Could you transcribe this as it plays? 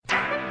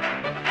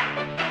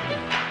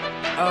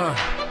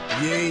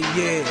Yeah,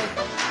 yeah.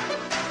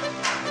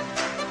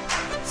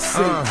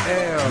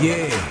 CL.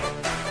 Yeah.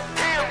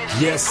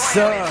 Yes,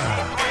 sir.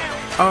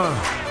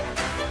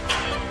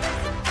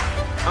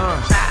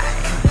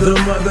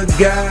 Them other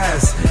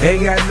guys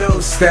ain't got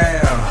no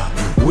style.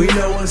 We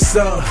know what's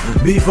up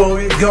before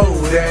it go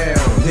down.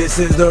 This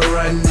is the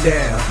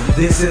rundown.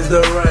 This is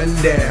the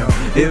rundown.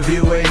 If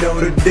you ain't know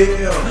the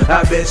deal,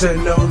 I bet you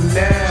know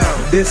now.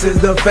 This is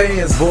the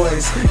fans'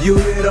 voice. You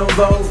hear them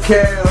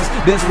vocals.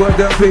 This what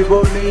the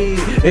people need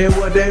and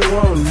what they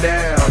want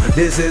now.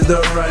 This is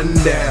the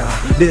rundown.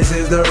 This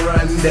is the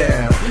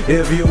rundown.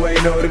 If you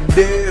ain't know the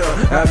deal,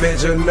 I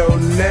bet you know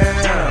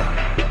now.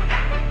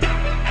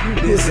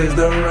 This is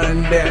the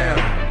rundown.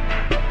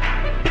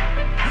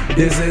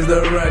 This is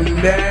the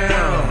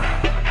rundown.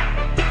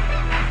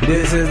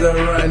 This is the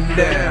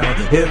rundown.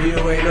 If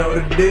you ain't know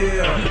the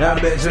deal, I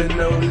bet you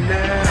know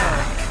now.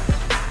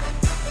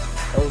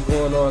 What's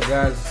going on,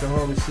 guys? It's your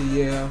homie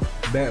CL,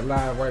 back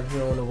live right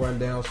here on the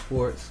Rundown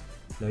Sports.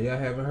 Now, y'all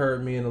haven't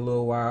heard me in a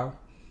little while.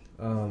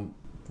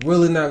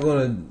 Really not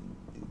going to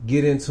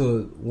get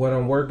into what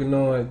I'm working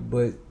on,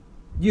 but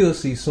you'll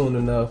see soon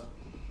enough.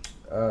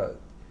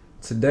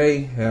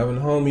 Today, having a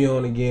homie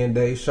on again,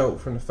 Dave Shope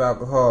from the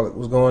Falcoholic.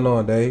 What's going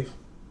on, Dave?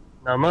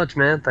 Not much,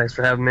 man. Thanks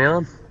for having me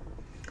on.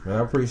 Man,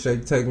 I appreciate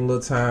you taking a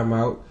little time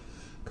out,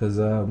 because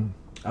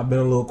I've been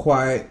a little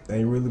quiet.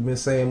 Ain't really been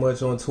saying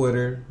much on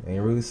Twitter.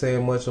 Ain't really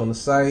saying much on the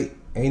site.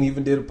 Ain't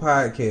even did a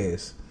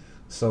podcast.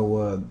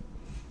 So,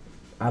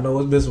 I know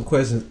there's been some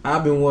questions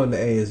I've been wanting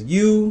to ask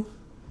you,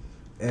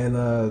 and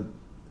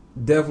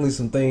definitely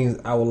some things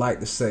I would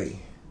like to say.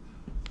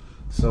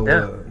 So,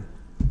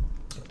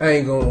 I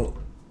ain't going to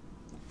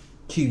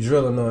keep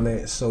drilling on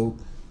that. So,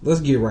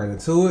 let's get right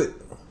into it.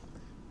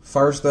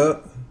 First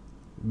up,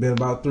 been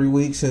about 3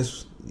 weeks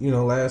since,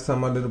 last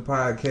time I did a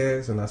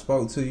podcast and I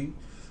spoke to you.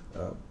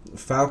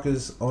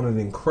 Falcons on an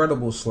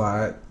incredible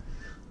slide.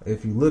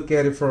 If you look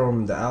at it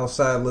from the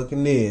outside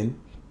looking in,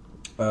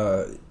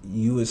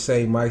 you would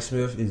say Mike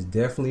Smith is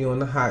definitely on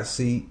the hot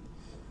seat.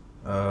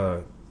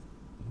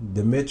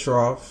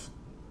 Dimitrov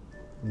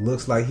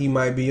looks like he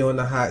might be on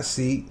the hot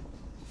seat.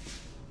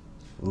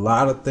 A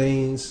lot of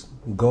things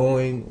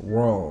going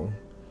wrong.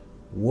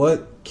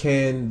 What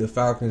can the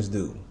Falcons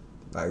do?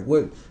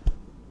 What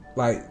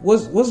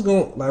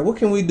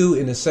can we do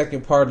in the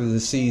second part of the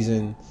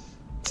season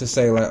to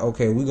say,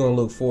 okay, we're gonna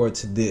look forward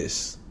to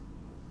this?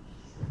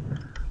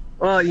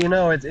 Well,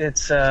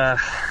 it's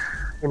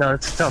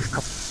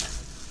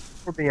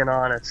tough. We're being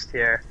honest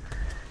here.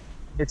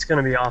 It's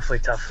going to be awfully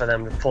tough for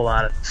them to pull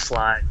out of the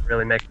slide,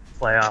 really make a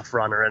playoff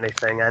run or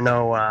anything. I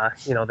know,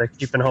 they're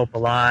keeping hope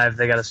alive.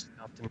 They got to stay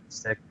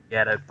optimistic,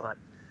 get it, but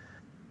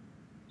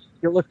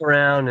you look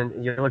around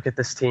and you look at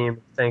this team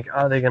and think,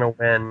 are they going to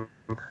win,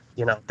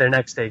 their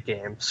next 8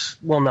 games?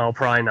 Well, no,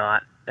 probably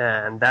not.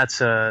 And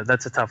that's a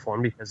tough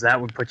one, because that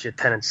would put you at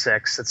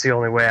 10-6. That's the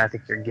only way I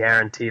think you're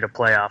guaranteed a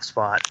playoff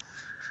spot.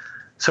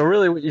 So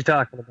really what you're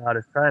talking about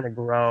is trying to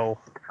grow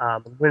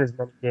and win as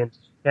many games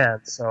as you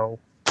can. So,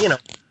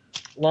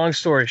 long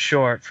story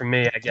short, for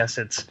me, I guess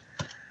it's,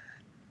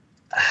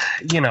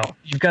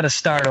 you've got to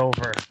start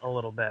over a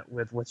little bit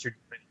with what you're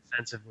doing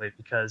offensively,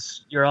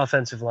 because your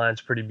offensive line's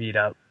pretty beat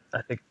up.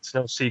 I think it's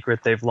no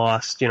secret they've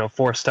lost,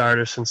 4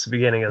 starters since the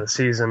beginning of the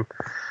season.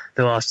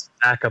 They lost the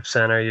backup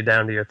center. You're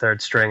down to your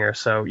 3rd stringer.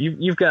 So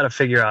you've got to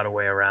figure out a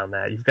way around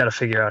that. You've got to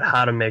figure out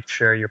how to make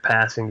sure your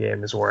passing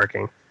game is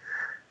working.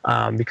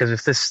 Because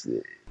if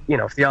the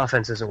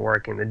offense isn't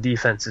working, the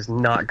defense is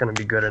not going to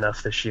be good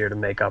enough this year to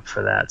make up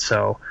for that.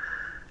 So,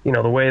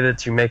 the way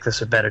that you make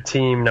this a better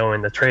team,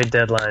 knowing the trade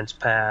deadline's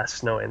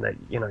passed, knowing that,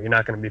 you're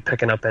not going to be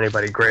picking up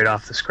anybody great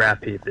off the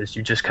scrap heap, is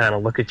you just kind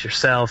of look at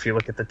yourself, you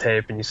look at the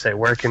tape, and you say,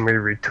 where can we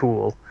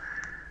retool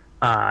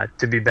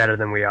to be better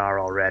than we are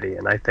already?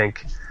 And I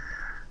think,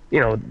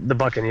 the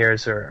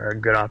Buccaneers are a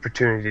good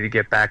opportunity to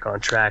get back on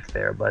track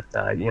there. But,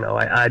 I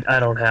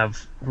don't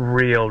have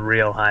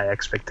real high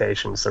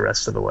expectations the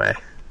rest of the way.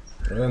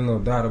 There's no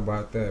doubt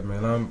about that,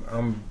 man.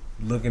 I'm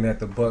looking at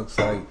the Bucs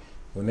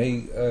when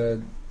they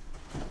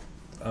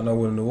I know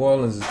when New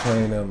Orleans is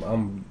playing them,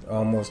 I'm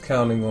almost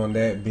counting on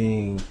that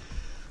being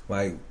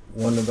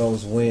one of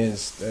those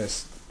wins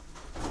that's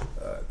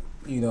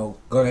going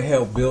to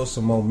help build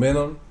some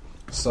momentum.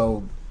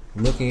 So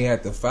looking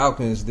at the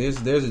Falcons,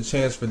 there's a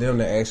chance for them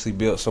to actually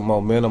build some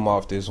momentum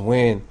off this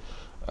win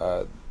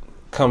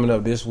coming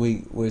up this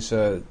week, which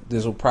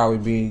this will probably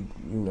be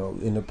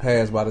in the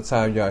past by the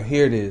time y'all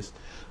hear this.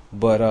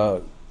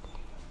 But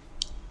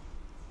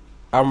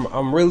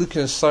I'm really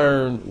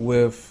concerned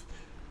with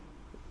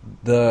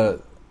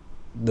the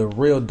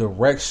real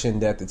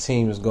direction that the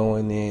team is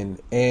going in,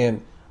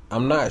 and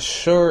I'm not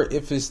sure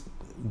if it's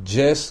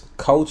just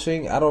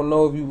coaching. I don't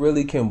know if you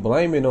really can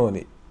blame it on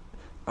it.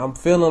 I'm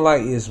feeling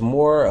like it's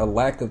more a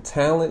lack of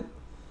talent,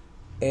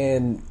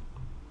 and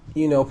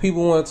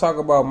people want to talk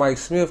about Mike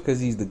Smith because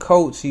he's the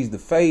coach, he's the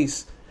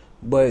face,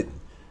 but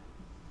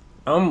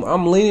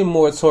I'm leaning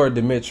more toward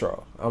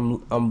Dimitrov.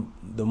 I'm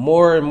the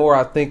more and more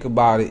I think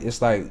about it,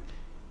 it's like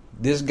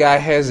this guy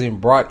hasn't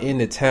brought in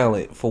the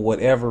talent for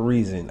whatever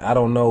reason. I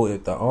don't know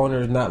if the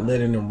owner's not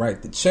letting him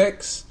write the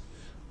checks,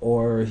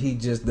 or he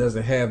just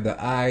doesn't have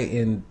the eye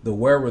and the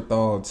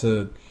wherewithal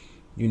to,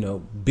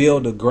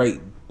 build a great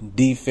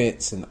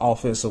defense and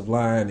offensive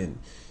line. And,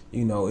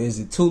 is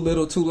it too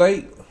little too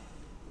late?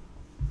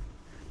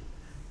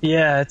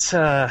 Yeah, it's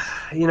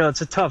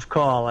it's a tough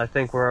call. I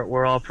think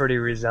we're all pretty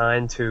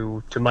resigned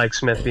to Mike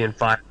Smith being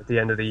fired at the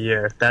end of the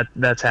year.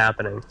 That's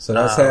happening. So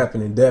that's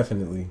happening,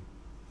 definitely.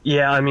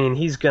 Yeah, I mean,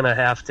 he's gonna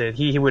have to.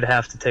 He would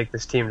have to take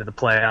this team to the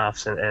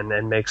playoffs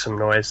and make some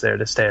noise there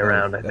to stay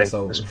around. I think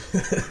over.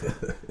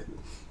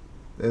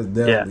 That's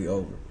definitely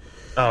over.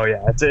 Oh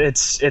yeah,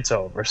 it's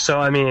over. So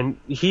I mean,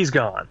 he's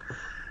gone.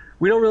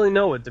 We don't really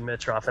know with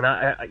Dimitrov, and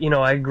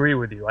I agree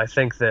with you. I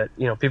think that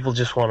people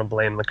just want to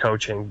blame the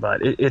coaching,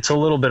 but it's a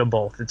little bit of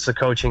both. It's the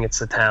coaching, it's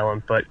the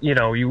talent. But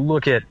you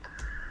look at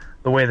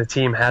the way the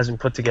team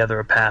hasn't put together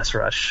a pass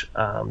rush.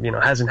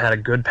 Hasn't had a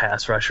good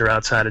pass rusher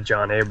outside of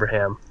John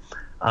Abraham.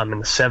 In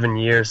the 7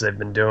 years they've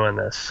been doing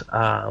this,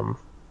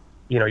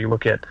 you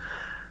look at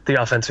the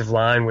offensive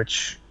line,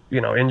 which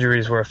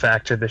injuries were a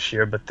factor this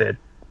year, but they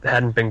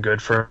hadn't been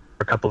good for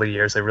a couple of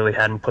years. They really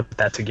hadn't put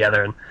that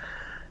together, and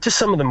just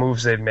some of the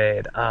moves they've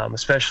made,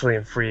 especially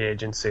in free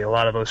agency. A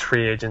lot of those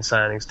free agent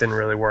signings didn't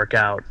really work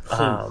out.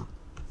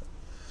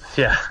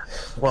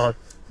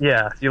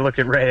 You look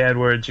at Ray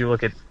Edwards, you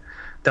look at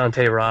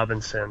Dante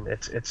Robinson.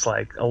 It's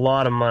like a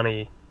lot of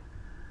money,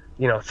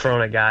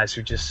 thrown at guys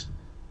who just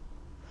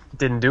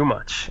didn't do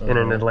much in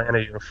an Atlanta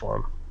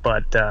uniform.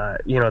 But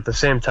at the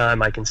same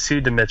time, I can see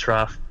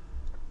Dimitrov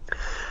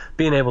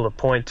being able to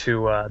point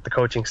to the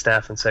coaching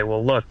staff and say,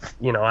 well, look,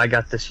 I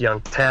got this young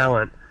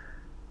talent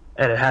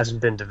and it hasn't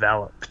been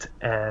developed.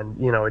 And,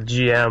 a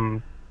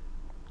GM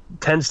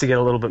tends to get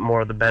a little bit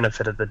more of the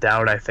benefit of the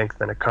doubt, I think,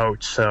 than a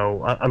coach.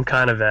 So I'm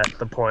kind of at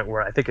the point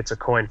where I think it's a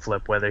coin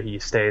flip whether he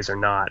stays or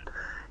not,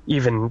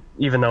 even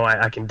though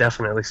I can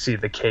definitely see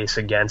the case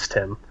against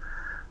him.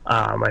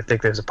 I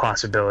think there's a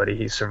possibility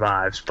he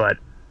survives, but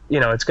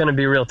it's going to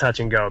be real touch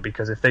and go,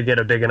 because if they get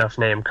a big enough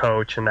name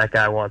coach and that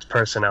guy wants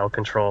personnel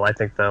control, I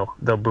think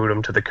they'll boot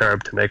him to the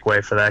curb to make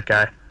way for that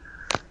guy.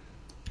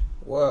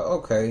 Well,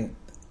 okay.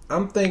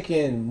 I'm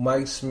thinking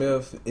Mike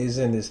Smith is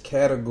in this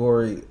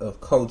category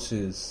of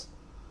coaches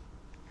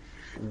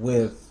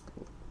with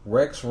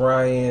Rex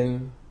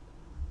Ryan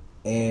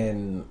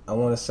and I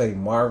want to say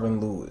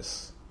Marvin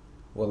Lewis.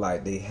 Well,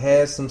 like, they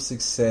had some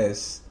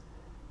success.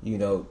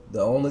 The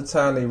only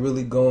time they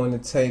really go in the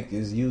tank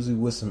is usually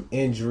with some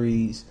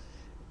injuries,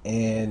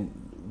 and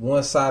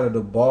one side of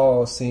the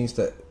ball seems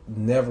to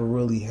never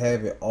really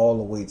have it all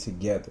the way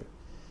together.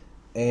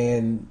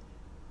 And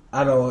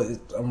I know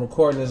I'm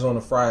recording this on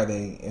a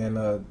Friday, and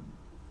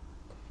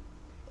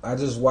I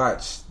just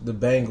watched the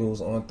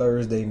Bengals on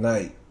Thursday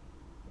night,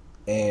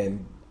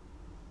 and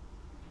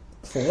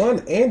for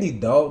one, Andy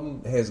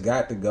Dalton has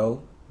got to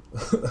go.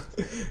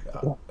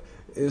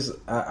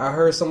 I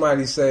heard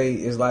somebody say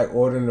it's like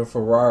ordering a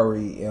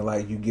Ferrari and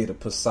like you get a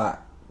Passat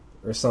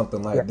or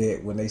something like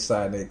that when they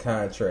sign their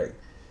contract,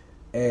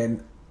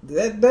 and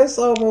that's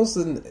almost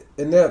an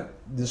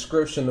inept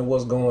description of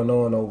what's going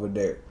on over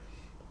there.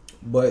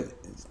 But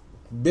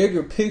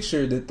bigger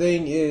picture, the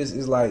thing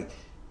is like,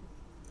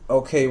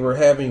 okay, we're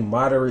having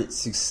moderate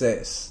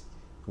success.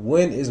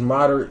 When is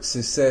moderate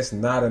success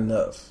not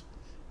enough?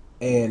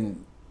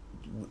 And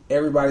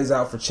everybody's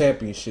out for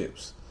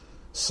championships.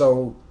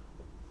 So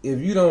if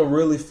you don't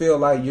really feel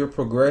like you're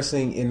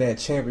progressing in that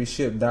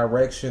championship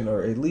direction,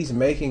 or at least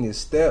making a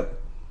step,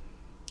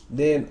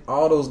 then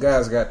all those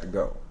guys got to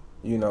go.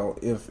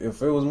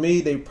 If it was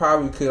me, they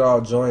probably could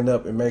all join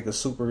up and make a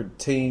super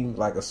team,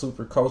 like a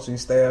super coaching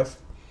staff.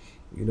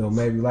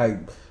 Maybe like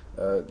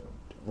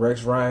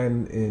Rex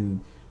Ryan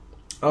and...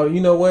 Oh,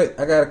 you know what?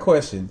 I got a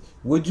question.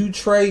 Would you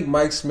trade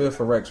Mike Smith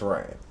for Rex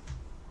Ryan?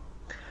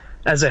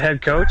 As a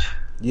head coach?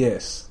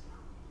 Yes.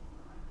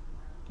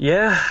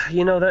 Yeah,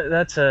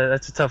 that's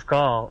a tough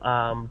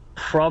call.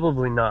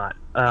 Probably not.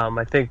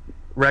 I think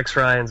Rex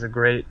Ryan's a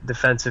great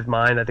defensive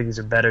mind. I think he's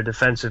a better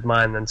defensive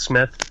mind than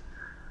Smith.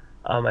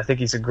 I think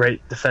he's a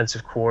great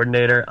defensive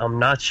coordinator. I'm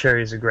not sure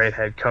he's a great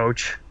head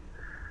coach.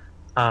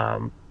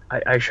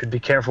 I should be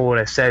careful what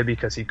I say,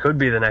 because he could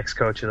be the next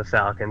coach of the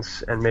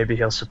Falcons, and maybe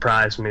he'll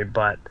surprise me.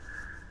 But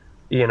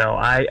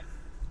I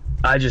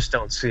just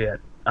don't see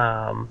it.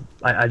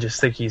 I just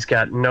think he's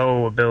got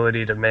no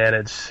ability to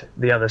manage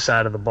the other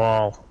side of the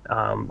ball.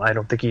 I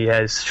don't think he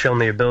has shown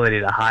the ability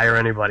to hire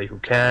anybody who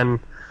can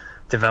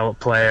develop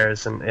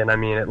players, and I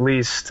mean, at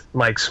least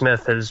Mike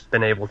Smith has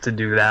been able to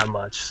do that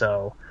much.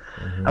 So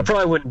I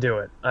probably wouldn't do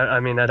it.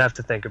 I mean, I'd have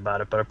to think about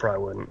it, but I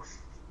probably wouldn't.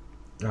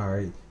 All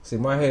right. See,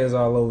 my head's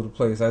all over the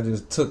place. I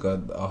just took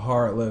a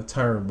hard left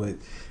turn, but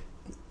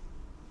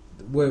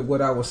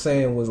what I was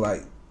saying was,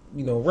 like,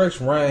 Rex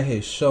Ryan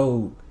has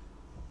showed,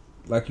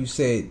 like you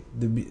said,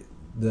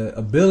 the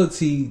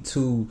ability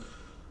to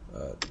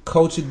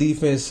coach a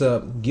defense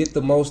up, get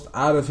the most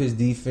out of his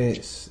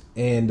defense,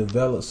 and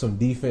develop some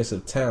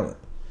defensive talent.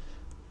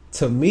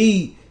 To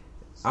me,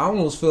 I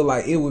almost feel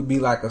like it would be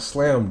like a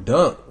slam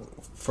dunk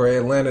for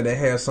Atlanta to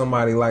have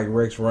somebody like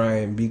Rex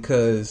Ryan,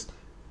 because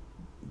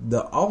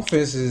the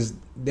offense is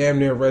damn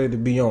near ready to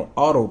be on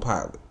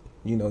autopilot.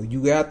 You know,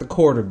 you got the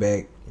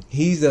quarterback.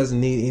 He doesn't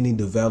need any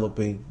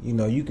developing. You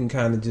know, you can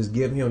kind of just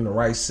give him the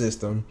right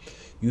system.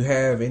 You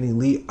have an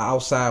elite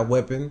outside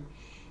weapon.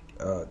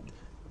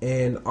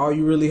 And all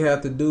you really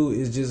have to do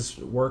is just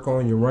work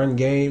on your run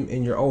game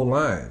and your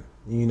O-line.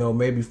 You know,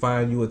 maybe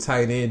find you a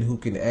tight end who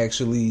can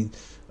actually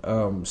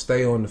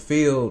stay on the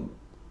field.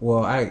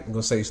 Well, I ain't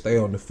going to say stay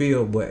on the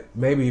field, but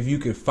maybe if you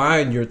could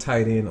find your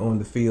tight end on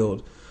the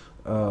field,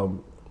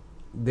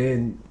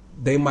 then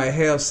they might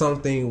have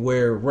something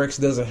where Rex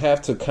doesn't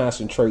have to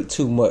concentrate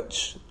too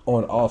much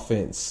on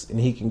offense, and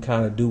he can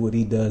kind of do what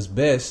he does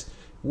best,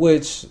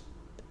 which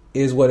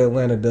is what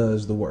Atlanta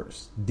does the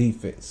worst,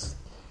 defense.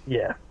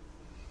 Yeah.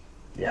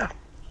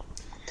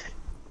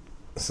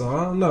 So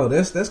I don't know.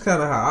 That's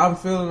kind of how I'm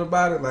feeling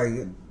about it.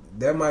 Like,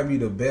 that might be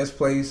the best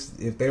place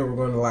if they were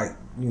going to, like,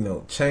 you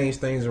know, change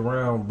things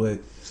around.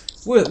 But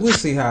we'll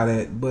see how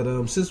that.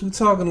 But since we're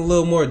talking a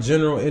little more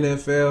general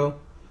NFL,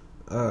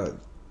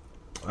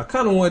 I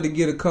kind of wanted to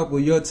get a couple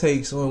of your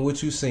takes on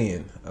what you're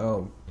seeing.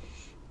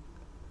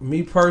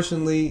 Me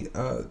personally,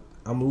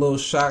 I'm a little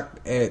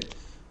shocked at,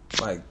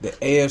 like, the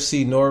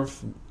AFC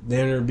North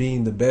there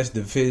being the best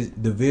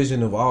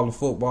division of all the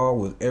football,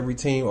 with every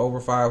team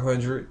over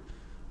 500.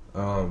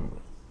 And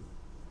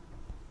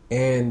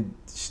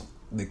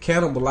the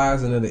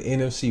cannibalizing of the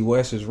NFC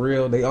West is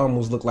real. They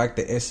almost look like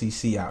the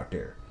SEC out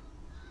there.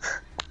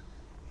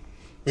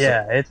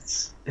 Yeah,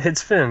 it's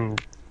been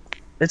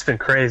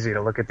crazy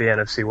to look at the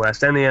NFC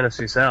West and the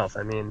NFC South.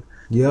 I mean,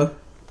 yeah,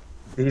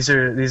 these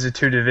are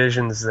two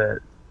divisions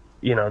that,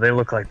 you know, they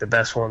look like the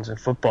best ones in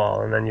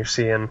football, and then you're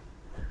seeing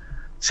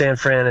San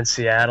Fran and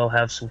Seattle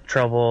have some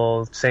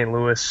trouble. St.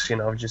 Louis, you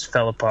know, just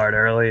fell apart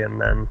early,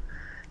 and then,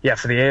 yeah,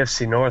 for the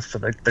AFC North, for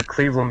the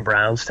Cleveland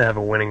Browns to have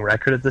a winning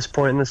record at this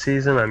point in the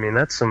season, I mean,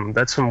 that's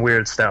some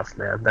weird stuff,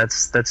 man.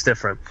 That's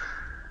different.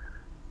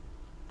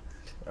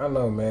 I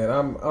know, man.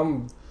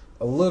 I'm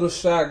a little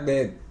shocked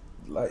that,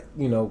 like,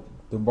 you know,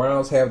 the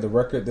Browns have the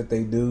record that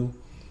they do,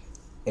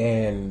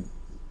 and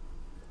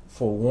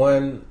for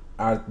one,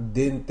 I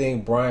didn't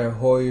think Brian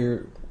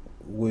Hoyer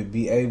would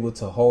be able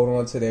to hold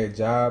on to their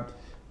job,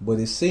 but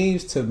it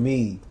seems to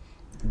me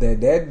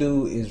that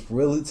dude is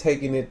really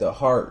taking it to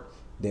heart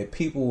that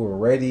people were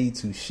ready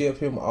to ship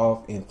him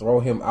off and throw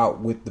him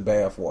out with the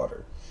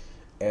bathwater.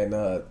 And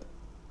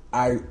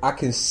I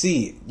can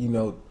see it, you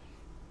know,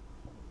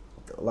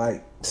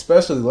 like,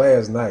 especially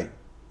last night,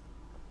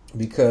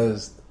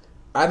 because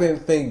I didn't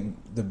think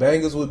the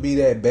Bengals would be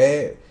that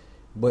bad,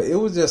 but it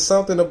was just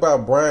something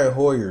about Brian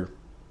Hoyer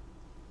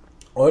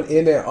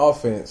in that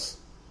offense.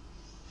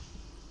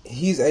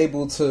 He's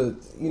able to,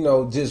 you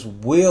know, just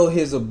will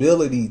his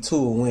ability to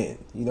a win.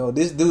 You know,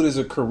 this dude is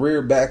a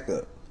career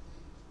backup.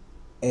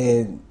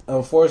 And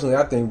unfortunately,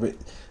 I think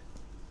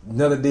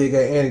another dig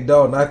at Andy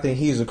Dalton, I think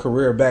he's a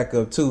career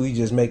backup too. He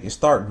just making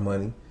starting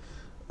money.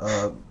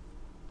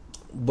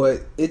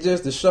 But it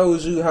just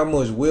shows you how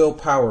much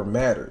willpower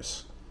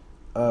matters.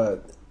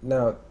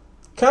 Now,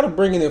 kind of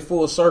bringing it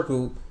full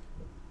circle,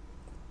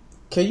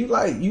 can you,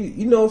 like,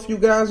 you know, a few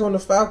guys on the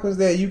Falcons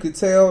that you could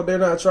tell they're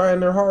not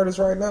trying their hardest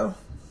right now?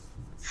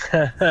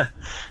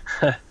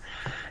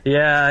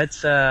 Yeah,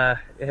 it's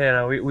you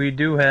know, we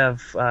do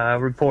have a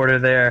reporter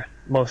there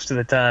most of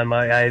the time.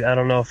 I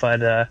don't know if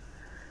I'd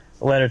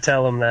let her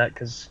tell him that,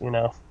 because, you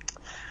know,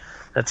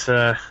 that's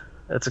a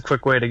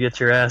quick way to get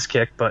your ass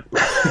kicked. But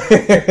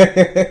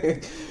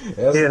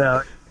you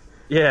know,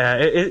 yeah,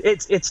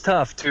 it's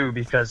tough too,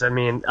 because I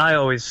mean, I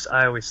always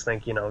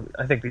think, you know,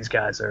 I think these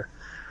guys are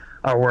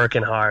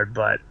working hard,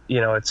 but,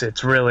 you know,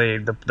 it's really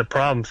the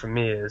problem for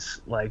me is,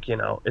 like, you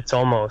know, it's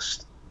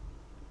almost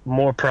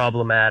more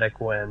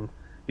problematic when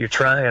you're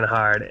trying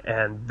hard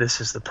and this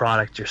is the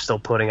product you're still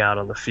putting out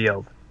on the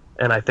field.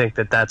 And I think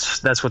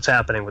that's what's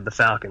happening with the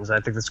Falcons.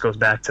 I think this goes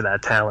back to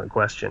that talent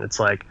question.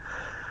 It's like,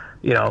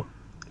 you know,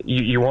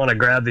 you want to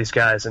grab these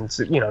guys and,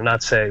 you know,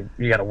 not say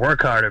you got to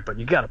work harder, but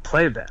you got to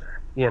play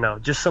better. You know,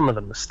 just some of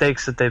the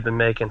mistakes that they've been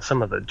making,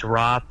 some of the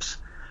drops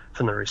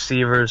from the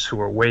receivers who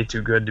are way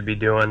too good to be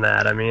doing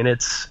that. I mean,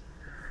 it's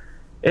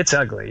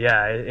ugly.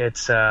 Yeah,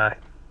 it's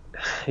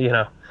you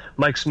know,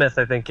 Mike Smith,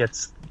 I think,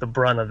 gets the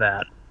brunt of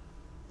that,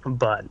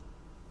 but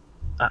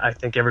I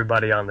think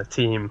everybody on the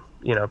team,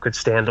 you know, could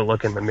stand to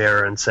look in the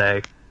mirror and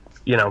say,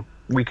 you know,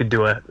 we could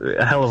do a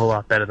hell of a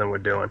lot better than we're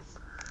doing.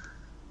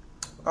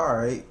 All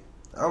right,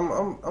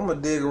 I'm gonna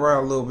dig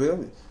around a little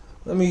bit.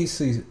 Let me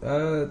see.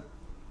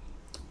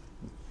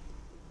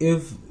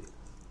 If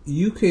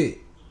you could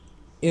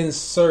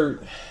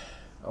insert,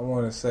 I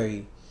want to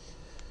say,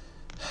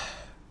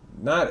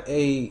 I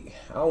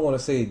don't want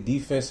to say a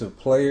defensive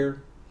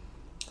player.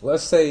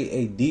 Let's say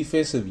a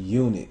defensive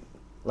unit.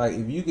 Like,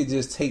 if you could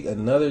just take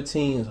another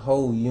team's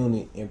whole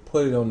unit and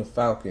put it on the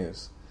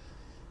Falcons,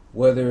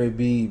 whether it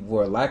be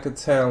for lack of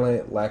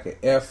talent, lack of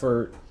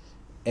effort,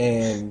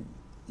 and,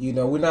 you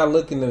know, we're not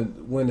looking to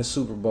win the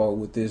Super Bowl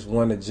with this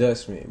one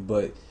adjustment,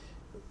 but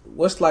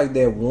what's like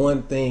that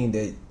one thing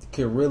that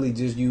could really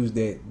just use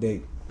that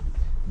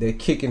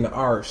kick in the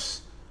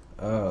arse.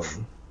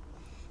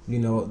 You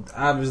know,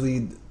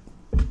 obviously,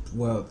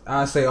 well,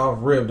 I say off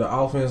rip, the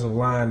offensive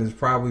line is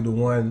probably the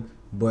one,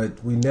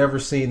 but we never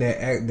seen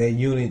that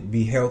unit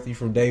be healthy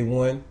from day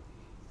one.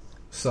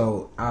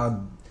 So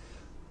I'll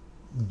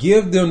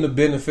give them the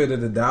benefit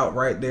of the doubt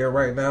right there,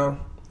 right now.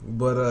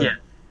 But I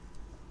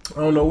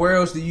don't know, where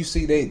else do you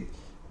see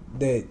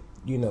that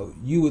you know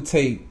you would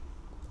take,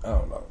 I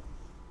don't know,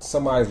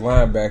 somebody's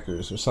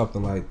linebackers or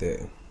something like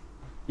that?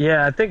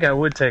 Yeah, I think I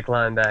would take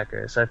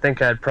linebackers. I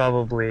think I'd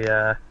probably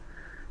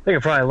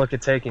look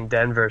at taking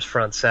Denver's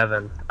front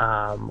seven,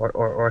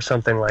 or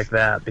something like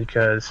that,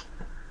 because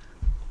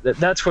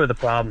that's where the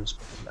problems.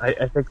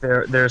 I think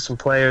there are some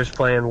players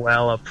playing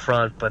well up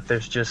front, but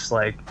there's just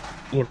like,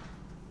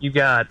 you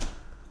got,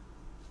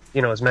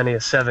 as many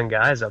as 7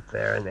 guys up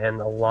there, and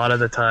a lot of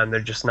the time they're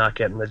just not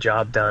getting the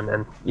job done.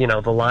 And the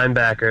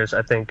linebackers,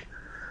 I think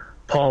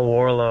Paul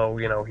Warlow,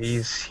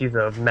 he's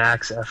a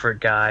max effort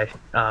guy.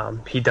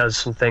 He does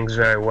some things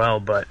very well,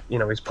 but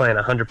he's playing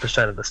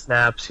 100% of the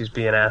snaps. He's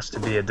being asked to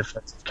be a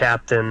defensive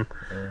captain.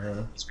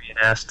 Mm-hmm. He's being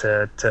asked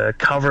to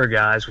cover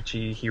guys, which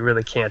he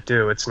really can't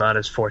do. It's not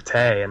his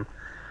forte. And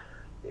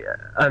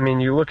I mean,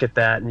 you look at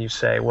that and you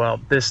say, well,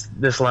 this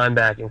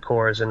linebacking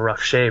core is in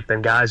rough shape,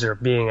 and guys are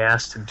being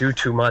asked to do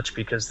too much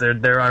because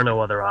there are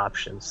no other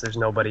options. There's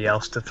nobody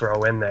else to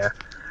throw in there.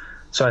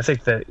 So I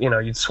think that,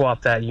 you'd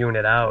swap that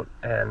unit out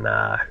and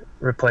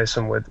replace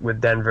them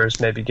with Denver's,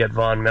 maybe get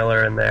Von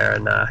Miller in there,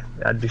 and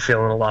I'd be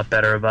feeling a lot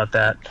better about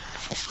that.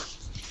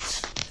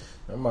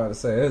 I'm about to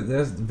say,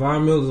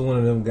 Von Miller's one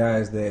of them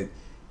guys that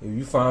if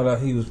you found out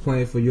he was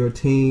playing for your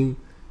team,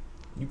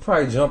 you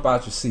probably jump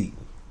out your seat,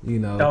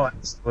 Oh,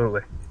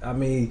 absolutely. I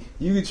mean,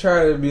 you could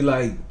try to be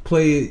like,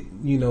 play it,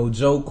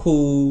 Joe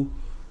Cool,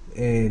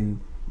 and,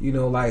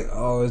 like,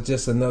 oh, it's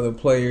just another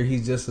player,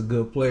 he's just a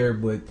good player,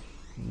 but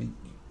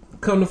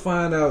come to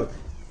find out,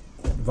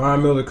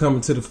 Von Miller coming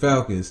to the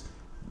Falcons,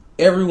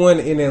 everyone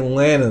in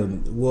Atlanta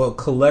will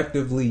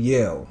collectively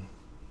yell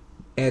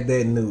at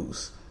that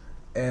news.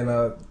 And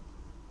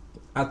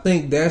I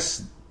think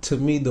that's, to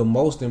me, the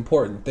most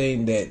important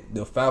thing that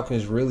the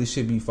Falcons really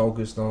should be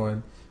focused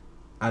on.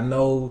 I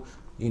know,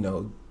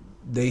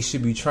 they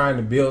should be trying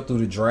to build through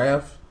the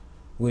draft,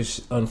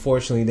 which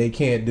unfortunately they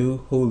can't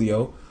do,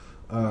 Julio.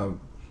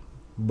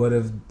 But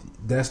if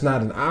that's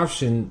not an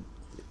option,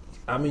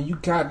 I mean, you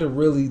got to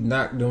really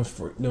knock them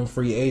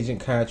free agent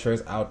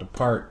contracts out the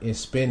park and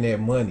spend that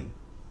money.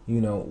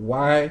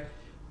 Why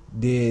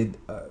did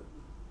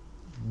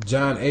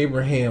John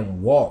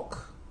Abraham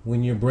walk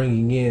when you're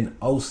bringing in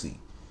OC?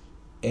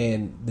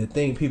 And the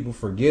thing people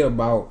forget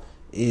about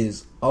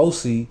is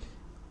OC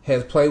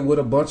has played with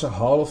a bunch of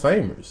Hall of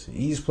Famers.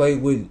 He's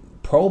played with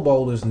Pro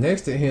Bowlers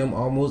next to him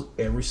almost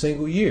every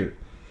single year.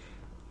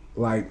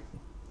 Like,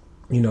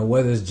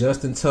 whether it's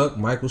Justin Tuck,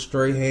 Michael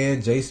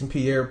Strahan, Jason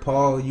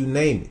Pierre-Paul, you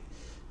name it.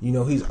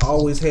 He's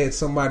always had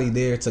somebody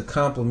there to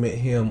compliment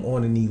him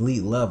on an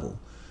elite level.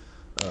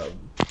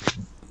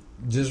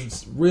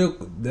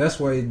 That's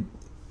why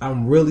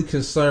I'm really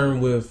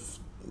concerned with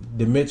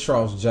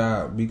Dimitrov's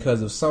job,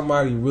 because if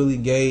somebody really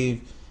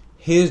gave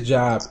his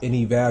job an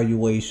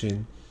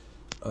evaluation,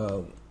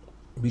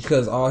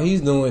 because all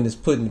he's doing is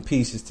putting the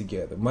pieces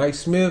together. Mike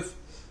Smith,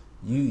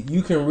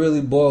 you can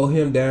really boil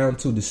him down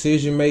to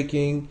decision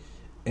making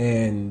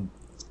and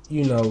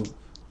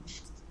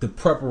the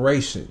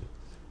preparation.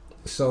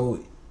 So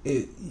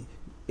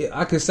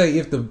I could say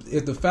if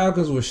the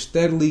Falcons were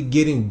steadily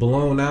getting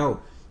blown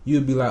out,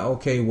 you'd be like,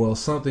 okay, well,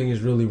 something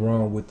is really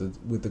wrong with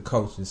the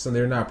coaching. So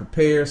they're not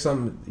prepared.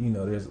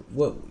 There's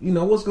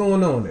what's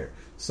going on there.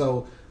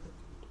 So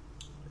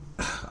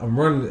I'm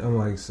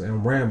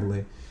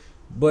rambling,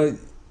 but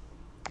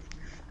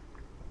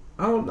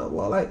I don't know.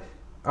 Well,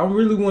 I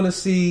really want to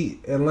see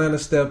Atlanta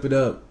step it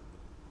up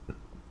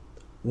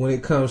when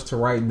it comes to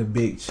writing the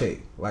big check.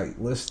 Like,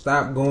 let's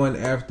stop going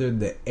after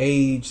the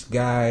aged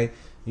guy,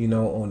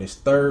 on his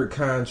 3rd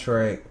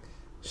contract.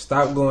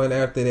 Stop going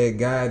after that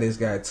guy that's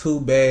got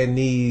 2 bad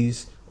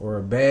knees or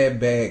a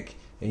bad back,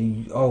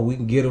 and we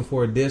can get him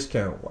for a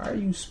discount. Why are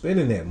you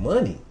spending that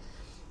money?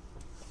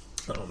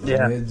 I don't know,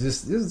 man.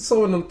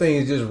 Some of them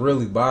things just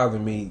really bother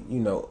me,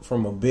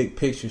 from a big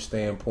picture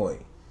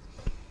standpoint.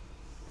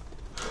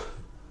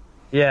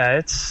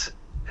 Yeah,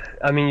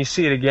 you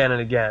see it again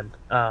and again.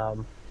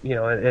 And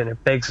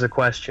it begs the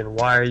question,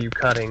 why are you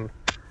cutting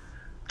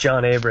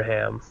John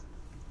Abraham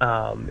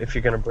if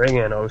you're going to bring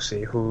in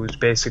OC, who's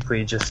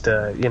basically just,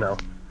 I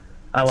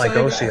like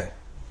OC. Guy.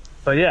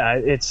 But yeah,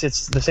 it's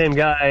the same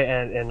guy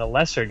and a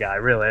lesser guy,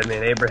 really. I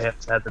mean,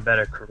 Abraham's had the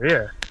better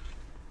career.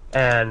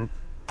 And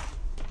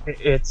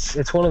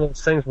it's one of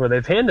those things where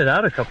they've handed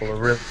out a couple of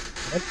really...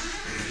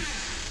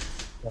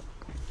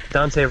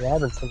 Dante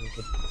Robinson is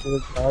a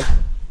good job.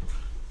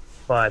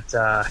 But,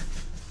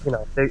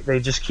 they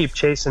just keep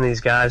chasing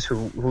these guys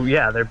who,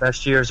 their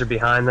best years are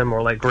behind them,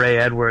 or like Gray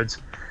Edwards.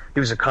 He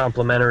was a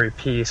complimentary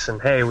piece,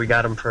 and hey, we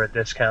got him for a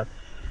discount.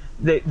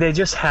 They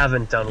just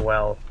haven't done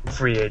well in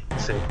free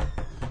agency.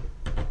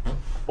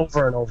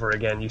 over and over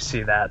again, you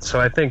see that. So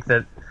I think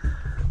that,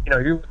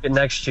 you look at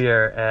next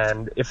year,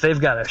 and if they've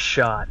got a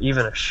shot,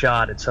 even a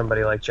shot at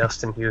somebody like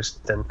Justin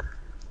Houston,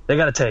 they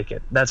got to take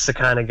it. That's the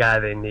kind of guy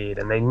they need,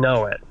 and they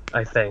know it,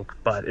 I think.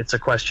 But it's a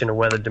question of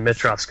whether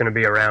Dimitrov's going to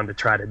be around to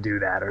try to do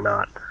that or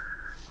not.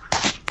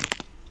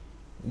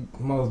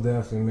 Most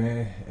definitely,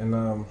 man.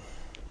 And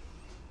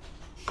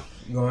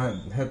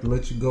gonna have to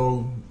let you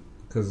go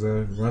because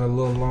run a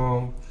little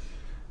long.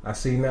 I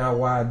see now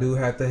why I do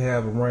have to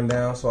have a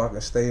rundown so I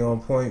can stay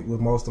on point with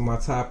most of my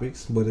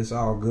topics, but it's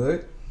all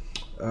good.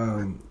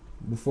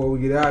 Before we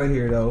get out of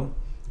here, though,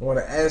 I want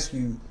to ask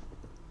you,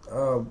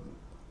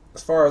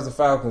 as far as the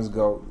Falcons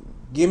go,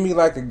 give me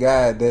like a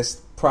guy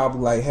that's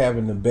probably like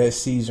having the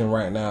best season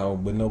right now,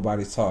 but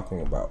nobody's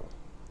talking about.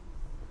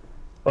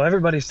 Well,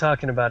 everybody's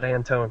talking about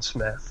Antone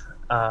Smith,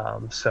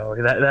 so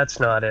that's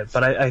not it.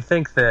 But I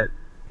think that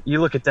you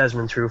look at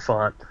Desmond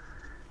Trufant,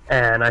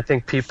 and I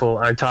think people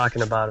aren't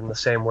talking about him the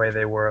same way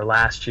they were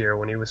last year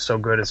when he was so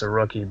good as a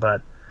rookie.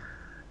 But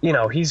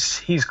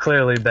he's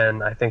clearly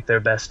been, I think, their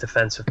best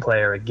defensive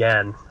player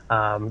again.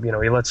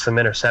 He lets some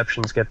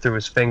interceptions get through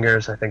his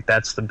fingers. I think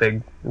that's the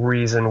big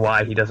reason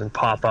why he doesn't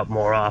pop up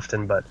more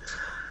often. But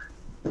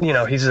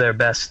he's their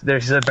best.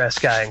 He's the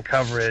best guy in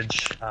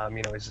coverage.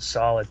 He's a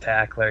solid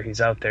tackler. He's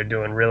out there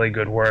doing really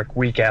good work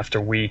week after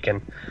week.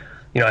 And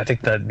I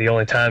think that the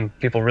only time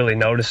people really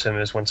notice him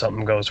is when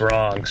something goes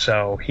wrong.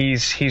 So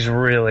he's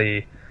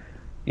really,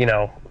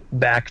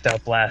 backed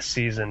up last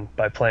season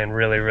by playing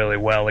really, really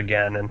well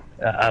again. And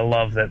I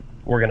love that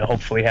we're going to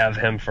hopefully have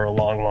him for a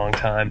long, long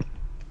time.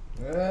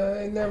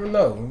 I never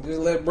know.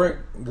 Just let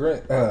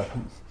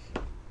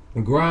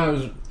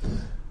Grimes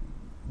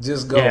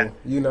just go.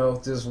 Yeah.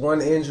 Just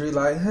one injury,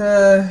 like,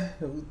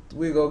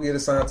 we go get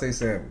Asante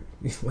Samuel.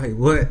 Like,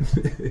 what?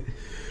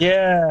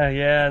 Yeah,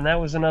 and that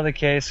was another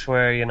case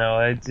where,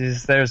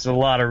 there's a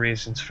lot of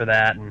reasons for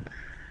that.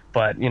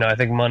 But I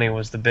think money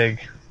was the big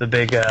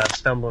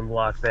stumbling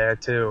block there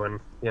too, and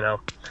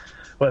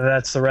whether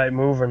that's the right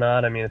move or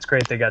not. I mean, it's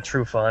great they got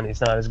Trufant. He's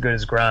not as good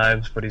as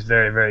Grimes, but he's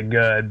very, very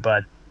good.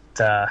 But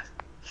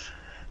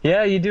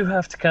you do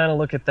have to kind of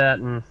look at that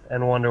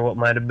and wonder what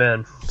might have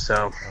been.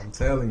 So I'm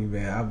telling you,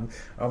 man,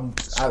 I'm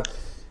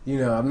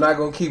not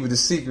gonna keep it a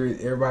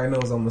secret. Everybody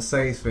knows I'm a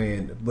Saints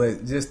fan,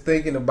 but just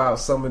thinking about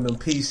some of them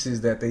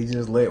pieces that they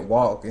just let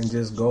walk and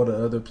just go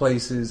to other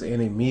places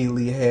and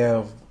immediately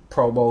have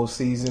Pro Bowl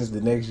seasons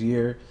the next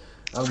year,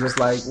 I'm just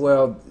like,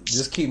 well,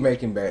 just keep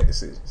making bad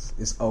decisions.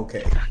 It's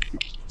okay.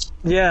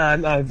 Yeah,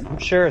 I'm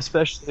sure,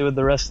 especially with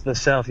the rest of the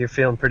South, you're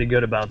feeling pretty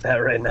good about that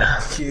right now.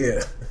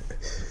 Yeah.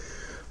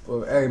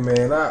 Well, hey,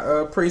 man,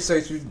 I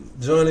appreciate you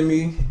joining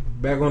me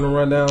back on the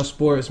Rundown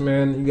Sports,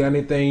 man. You got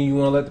anything you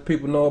want to let the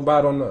people know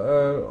about on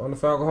the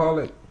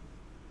Falcoholic?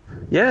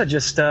 Yeah,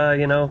 just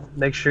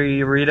make sure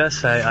you read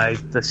us.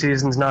 The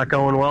season's not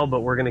going well,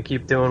 but we're going to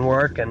keep doing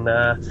work, and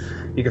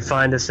you can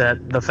find us at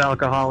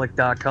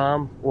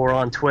thefalcoholic.com or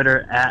on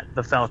Twitter at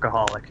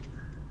thefalcoholic.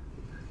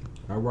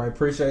 All right,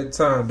 appreciate the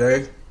time,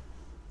 Dave.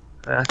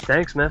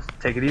 Thanks, man.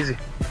 Take it easy.